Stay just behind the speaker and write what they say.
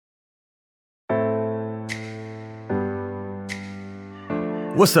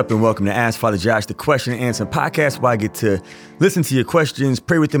What's up and welcome to Ask Father Josh, the question and answer podcast where I get to listen to your questions,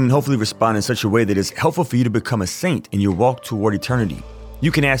 pray with them, and hopefully respond in such a way that is helpful for you to become a saint in your walk toward eternity.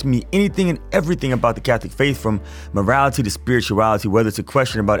 You can ask me anything and everything about the Catholic faith, from morality to spirituality, whether it's a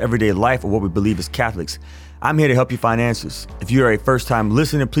question about everyday life or what we believe as Catholics. I'm here to help you find answers. If you are a first-time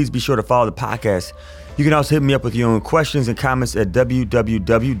listener, please be sure to follow the podcast. You can also hit me up with your own questions and comments at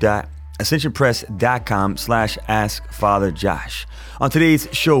www.ascensionpress.com/askfatherjosh. On today's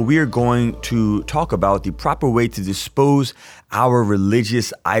show, we are going to talk about the proper way to dispose our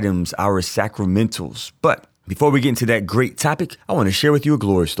religious items, our sacramentals. But before we get into that great topic, I want to share with you a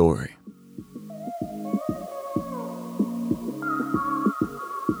glory story.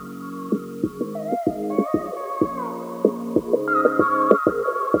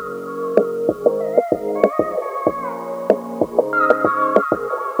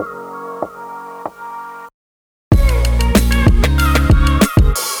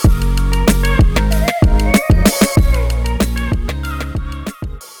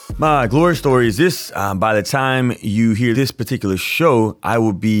 My glory story is this. By the time you hear this particular show, I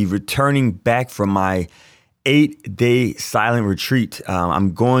will be returning back from my 8-day silent retreat.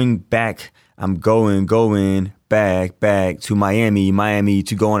 I'm going back to Miami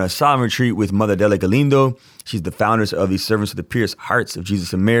to go on a silent retreat with Mother Adela Galindo. She's the founder of the Servants of the Pierced Hearts of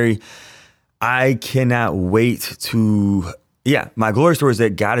Jesus and Mary. I cannot wait to, my glory story is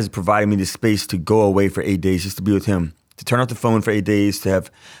that God is providing me the space to go away for 8 days just to be with him. To turn off the phone for 8 days, to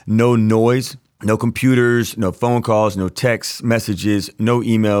have no noise, no computers, no phone calls, no text messages, no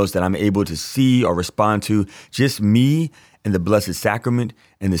emails that I'm able to see or respond to. Just me and the Blessed Sacrament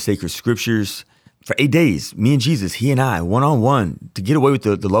and the sacred scriptures for 8 days. Me and Jesus, he and I, one-on-one, to get away with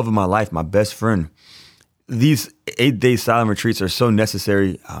the love of my life, my best friend. These 8-day silent retreats are so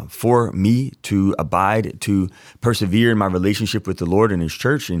necessary for me to abide, to persevere in my relationship with the Lord and his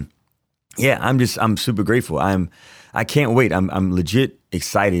church. And I'm super grateful. I can't wait. I'm legit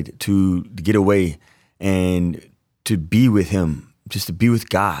excited to get away and to be with him, just to be with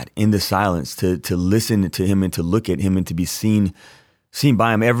God in the silence, to listen to him and to look at him and to be seen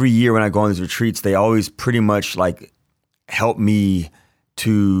by him. Every year when I go on these retreats, they always pretty much like help me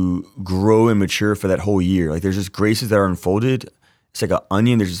to grow and mature for that whole year. Like there's just graces that are unfolded. It's like an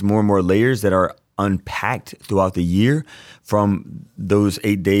onion. There's just more and more layers that are unpacked throughout the year from those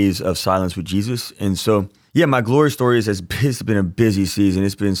 8 days of silence with Jesus. And so, my glory story is it's been a busy season.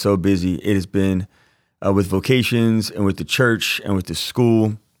 It's been so busy. It has been with vocations and with the church and with the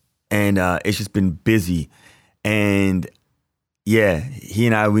school. And it's just been busy. And he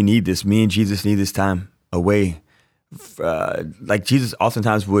and I, we need this. Me and Jesus need this time away. Like Jesus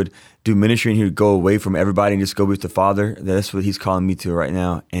oftentimes would do ministry and he would go away from everybody and just go with the Father. That's what he's calling me to right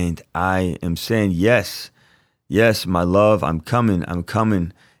now. And I am saying, yes, my love, I'm coming.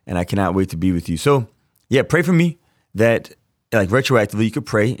 And I cannot wait to be with you. So pray for me that like retroactively you could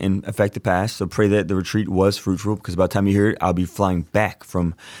pray and affect the past. So pray that the retreat was fruitful, because by the time you hear it, I'll be flying back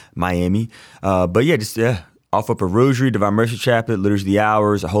from Miami. Offer up a rosary, Divine Mercy Chaplet, Liturgy of the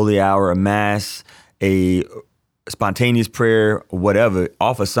Hours, a Holy Hour, a Mass, a spontaneous prayer, whatever.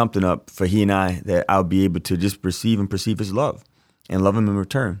 Offer something up for he and I that I'll be able to just receive and perceive his love and love him in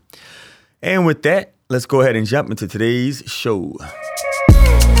return. And with that, let's go ahead and jump into today's show.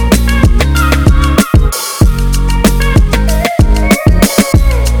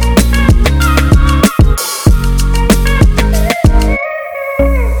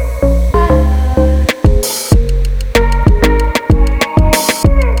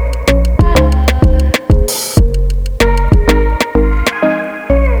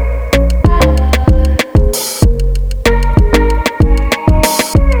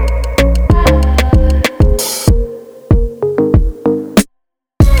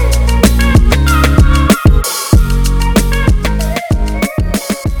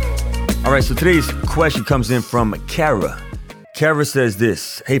 So today's question comes in from Kara. Kara says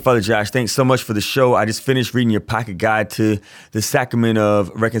this: Hey, Father Josh, thanks so much for the show. I just finished reading your pocket guide to the sacrament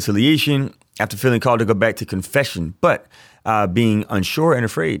of reconciliation after feeling called to go back to confession, but being unsure and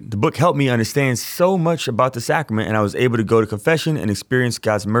afraid. The book helped me understand so much about the sacrament, and I was able to go to confession and experience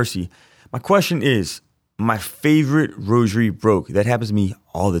God's mercy. My question is, my favorite rosary broke. That happens to me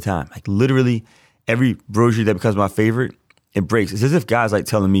all the time. Like literally every rosary that becomes my favorite, it breaks. It's as if God's like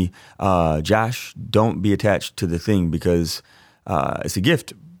telling me, Josh, don't be attached to the thing because it's a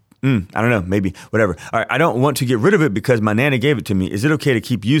gift. I don't know, maybe, whatever. All right, I don't want to get rid of it because my Nana gave it to me. Is it okay to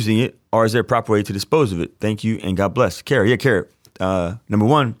keep using it, or is there a proper way to dispose of it? Thank you, and God bless. Kara, Kara, number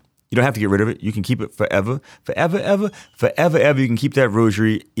one, You don't have to get rid of it. You can keep it forever, forever, ever, forever, ever. You can keep that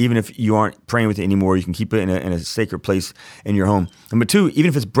rosary, even if you aren't praying with it anymore. You can keep it in a sacred place in your home. Number two, even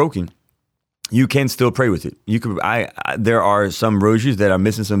if it's broken, you can still pray with it. You could. There are some rosaries that are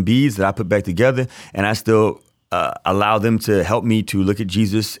missing some beads that I put back together, and I still allow them to help me to look at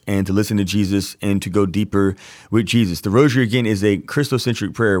Jesus and to listen to Jesus and to go deeper with Jesus. The rosary, again, is a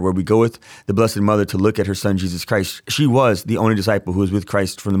Christocentric prayer where we go with the Blessed Mother to look at her son, Jesus Christ. She was the only disciple who was with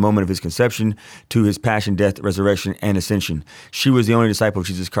Christ from the moment of his conception to his passion, death, resurrection, and ascension. She was the only disciple of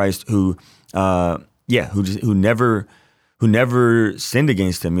Jesus Christ who never sinned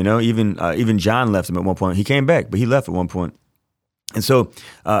against him. Even John left him at one point. He came back, but he left at one point. And so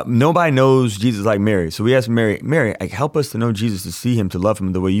nobody knows Jesus like Mary. So we asked Mary, help us to know Jesus, to see him, to love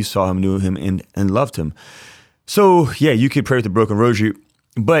him the way you saw him, knew him, and loved him. So yeah, you could pray with the broken rosary.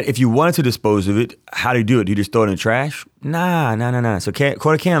 But if you wanted to dispose of it, how do you do it? Do you just throw it in the trash? Nah. So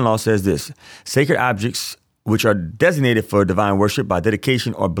Court of Canon Law says this: sacred objects which are designated for divine worship by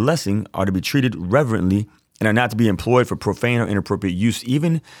dedication or blessing are to be treated reverently and are not to be employed for profane or inappropriate use,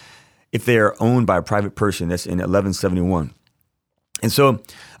 even if they are owned by a private person. That's in 1171. And so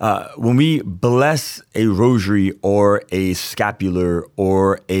when we bless a rosary or a scapular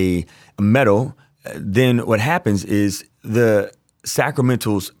or a medal, then what happens is the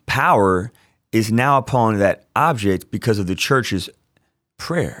sacramental's power is now upon that object because of the church's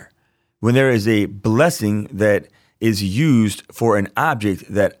prayer. When there is a blessing that is used for an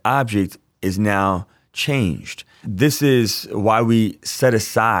object, that object is now changed. This is why we set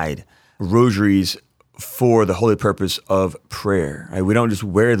aside rosaries for the holy purpose of prayer. Right? We don't just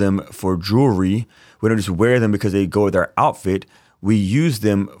wear them for jewelry. We don't just wear them because they go with our outfit. We use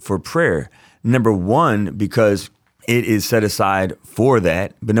them for prayer. Number one, because it is set aside for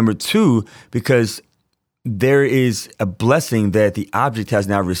that. But number two, because there is a blessing that the object has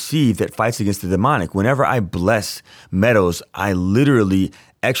now received that fights against the demonic. Whenever I bless medals, I literally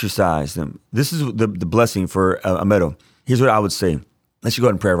exorcise them. This is the blessing for a medal. Here's what I would say. Let's go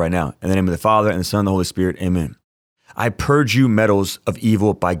ahead and pray right now. In the name of the Father, and the Son, and the Holy Spirit, amen. I purge you, medals of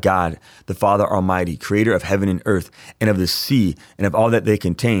evil, by God, the Father Almighty, creator of heaven and earth, and of the sea, and of all that they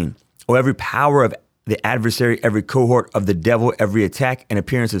contain. O every power of the adversary, every cohort of the devil, every attack and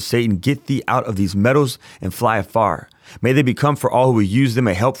appearance of Satan, get thee out of these medals and fly afar. May they become for all who will use them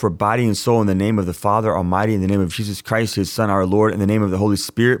a help for body and soul, in the name of the Father Almighty, in the name of Jesus Christ, his Son, our Lord, in the name of the Holy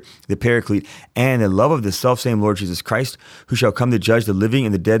Spirit, the Paraclete, and the love of the selfsame Lord Jesus Christ, who shall come to judge the living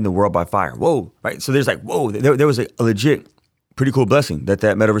and the dead in the world by fire. Whoa, right? So there's there was a legit, pretty cool blessing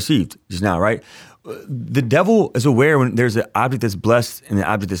that medal received just now, right? The devil is aware when there's an object that's blessed and an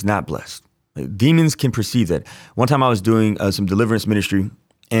object that's not blessed. Demons can perceive that. One time I was doing some deliverance ministry,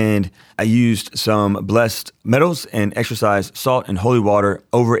 and I used some blessed medals and exorcised salt and holy water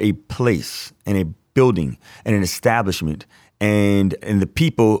over a place and a building and an establishment. And the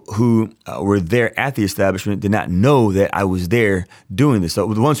people who were there at the establishment did not know that I was there doing this.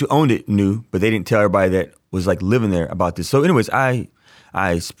 So the ones who owned it knew, but they didn't tell everybody that was like living there about this. So anyways, I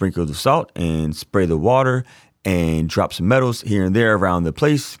sprinkled the salt and sprayed the water and dropped some medals here and there around the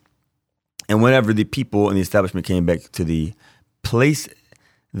place. And whenever the people in the establishment came back to the place,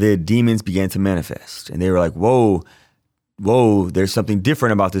 the demons began to manifest. And they were like, whoa, there's something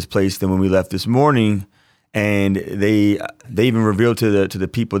different about this place than when we left this morning. And they even revealed to the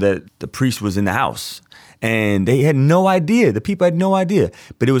people that the priest was in the house. And they had no idea. The people had no idea.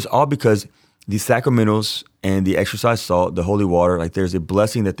 But it was all because the sacramentals and the exorcised salt, the holy water, like there's a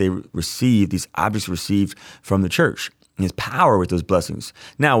blessing that they received, these objects received from the church. And there's power with those blessings.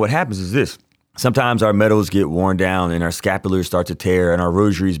 Now, what happens is this. Sometimes our medals get worn down and our scapulars start to tear and our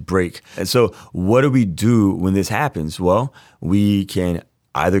rosaries break. And so what do we do when this happens? Well, we can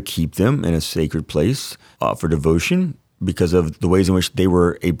either keep them in a sacred place for devotion because of the ways in which they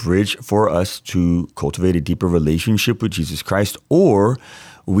were a bridge for us to cultivate a deeper relationship with Jesus Christ, or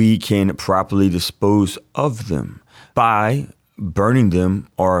we can properly dispose of them by burning them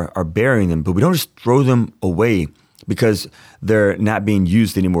or burying them. But we don't just throw them away because they're not being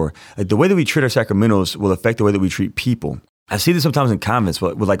used anymore. Like the way that we treat our sacramentals will affect the way that we treat people. I see this sometimes in convents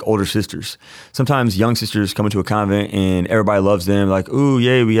with like older sisters. Sometimes young sisters come into a convent and everybody loves them. Like, ooh,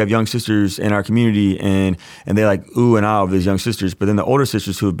 yay, we have young sisters in our community. And they like, ooh and ah of these young sisters. But then the older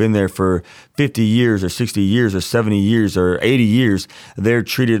sisters who have been there for 50 years or 60 years or 70 years or 80 years, they're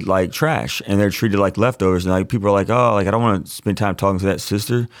treated like trash and they're treated like leftovers. And like people are like, oh, like I don't want to spend time talking to that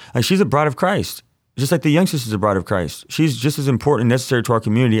sister. Like she's a bride of Christ. Just like the young sister's a bride of Christ. She's just as important and necessary to our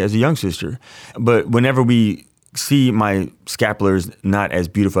community as a young sister. But whenever we see my scapular is not as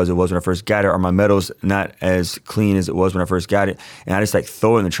beautiful as it was when I first got it, or my metal's not as clean as it was when I first got it, and I just like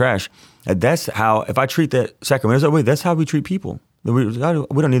throw it in the trash. And that's how, if I treat that sacrament that way, that's how we treat people. We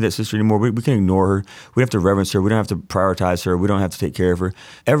don't need that sister anymore. We can ignore her. We don't have to reverence her. We don't have to prioritize her. We don't have to take care of her.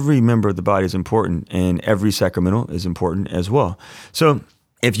 Every member of the body is important, and every sacramental is important as well. So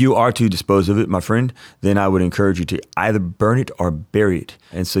if you are to dispose of it, my friend, then I would encourage you to either burn it or bury it.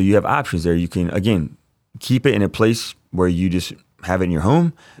 And so you have options there. You can, again, keep it in a place where you just have it in your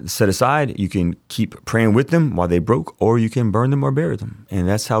home, set aside. You can keep praying with them while they broke, or you can burn them or bury them. And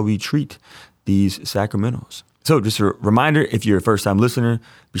that's how we treat these sacramentals. So just a reminder, if you're a first-time listener,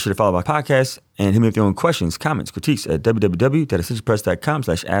 be sure to follow my podcast and hit me with your own questions, comments, critiques at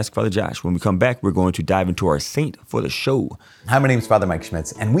www.ascensionpress.com/askfatherjosh. When we come back, we're going to dive into our saint for the show. Hi, my name is Father Mike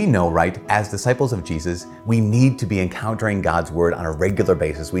Schmitz, and we know, right, as disciples of Jesus, we need to be encountering God's word on a regular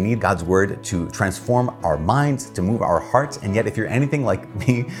basis. We need God's word to transform our minds, to move our hearts, and yet if you're anything like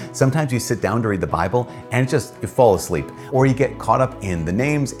me, sometimes you sit down to read the Bible and you fall asleep, or you get caught up in the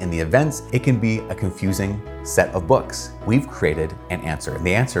names and the events. It can be a confusing set of books. We've created an answer, and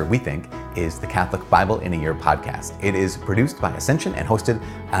the answer, we think, is the Catholic Bible in a Year podcast. It is produced by Ascension and hosted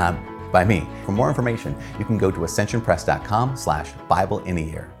by me. For more information, you can go to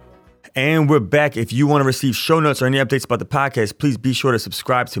ascensionpress.com/Bible-in-a-year. And we're back. If you want to receive show notes or any updates about the podcast, please be sure to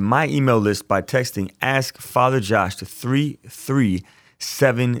subscribe to my email list by texting Ask Father Josh to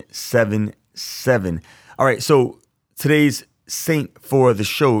 33777. All right, so today's saint for the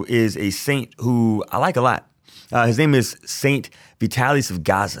show is a saint who I like a lot. His name is Saint Vitalis of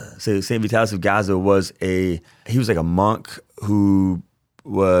Gaza. So Saint Vitalis of Gaza was like a monk who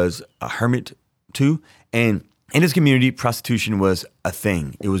was a hermit too. And in his community, prostitution was a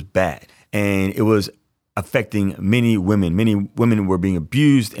thing. It was bad. And it was affecting many women. Many women were being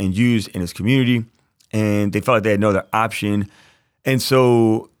abused and used in his community. And they felt like they had no other option. And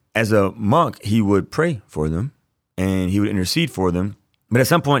so as a monk, he would pray for them and he would intercede for them. But at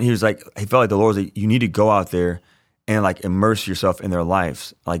some point, he felt like the Lord was like, you need to go out there and like immerse yourself in their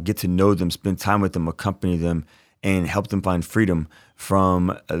lives, like get to know them, spend time with them, accompany them, and help them find freedom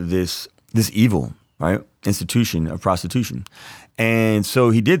from this evil, right, institution of prostitution. And so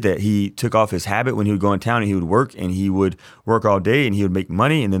he did that. He took off his habit when he would go in town and he would work all day and he would make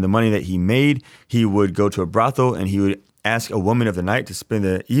money. And then the money that he made, he would go to a brothel and he would ask a woman of the night to spend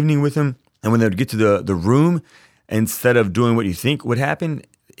the evening with him. And when they would get to the room, instead of doing what you think would happen,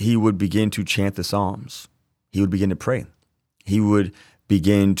 he would begin to chant the Psalms. He would begin to pray. He would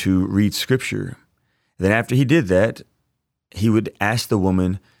begin to read scripture. Then after he did that, he would ask the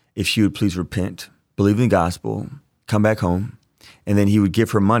woman if she would please repent, believe in the gospel, come back home, and then he would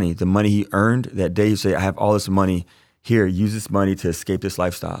give her money. The money he earned that day, he'd say, I have all this money. Here, use this money to escape this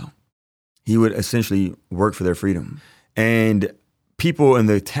lifestyle. He would essentially work for their freedom. And people in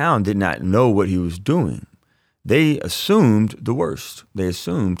the town did not know what he was doing. They assumed the worst. They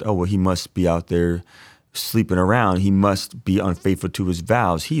assumed, oh, well, he must be out there sleeping around. He must be unfaithful to his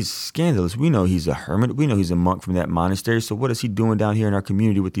vows. He's scandalous. We know he's a hermit. We know he's a monk from that monastery. So what is he doing down here in our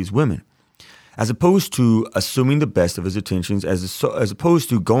community with these women? As opposed to assuming the best of his intentions, as opposed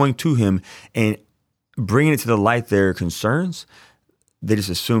to going to him and bringing it to the light their concerns, they just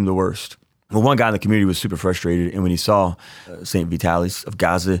assumed the worst. Well, one guy in the community was super frustrated, and when he saw St. Vitalis of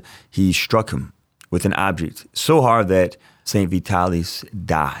Gaza, he struck him with an object so hard that St. Vitalis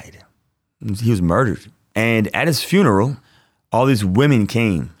died. He was murdered. And at his funeral, all these women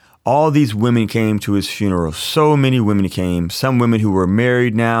came. All these women came to his funeral. So many women came. Some women who were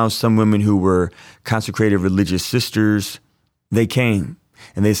married now, some women who were consecrated religious sisters. They came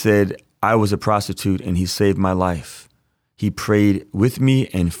and they said, I was a prostitute and he saved my life. He prayed with me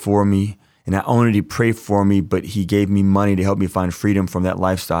and for me. And not only did he pray for me, but he gave me money to help me find freedom from that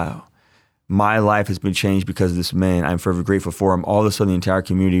lifestyle. My life has been changed because of this man. I'm forever grateful for him. All of a sudden, the entire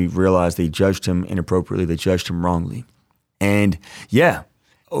community realized they judged him inappropriately. They judged him wrongly. And yeah,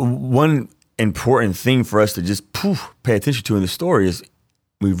 one important thing for us to just pay attention to in the story is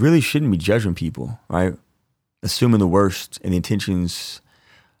we really shouldn't be judging people, right? Assuming the worst in the intentions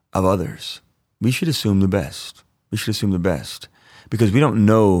of others. We should assume the best. We should assume the best because we don't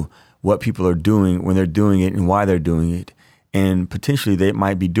know what people are doing when they're doing it and why they're doing it. And potentially they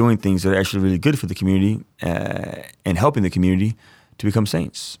might be doing things that are actually really good for the community and helping the community to become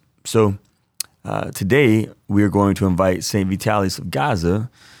saints. So today we are going to invite St. Vitalis of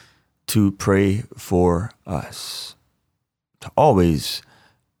Gaza to pray for us, to always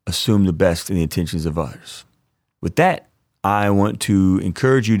assume the best in the intentions of others. With that, I want to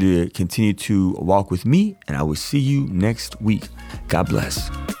encourage you to continue to walk with me, and I will see you next week. God bless.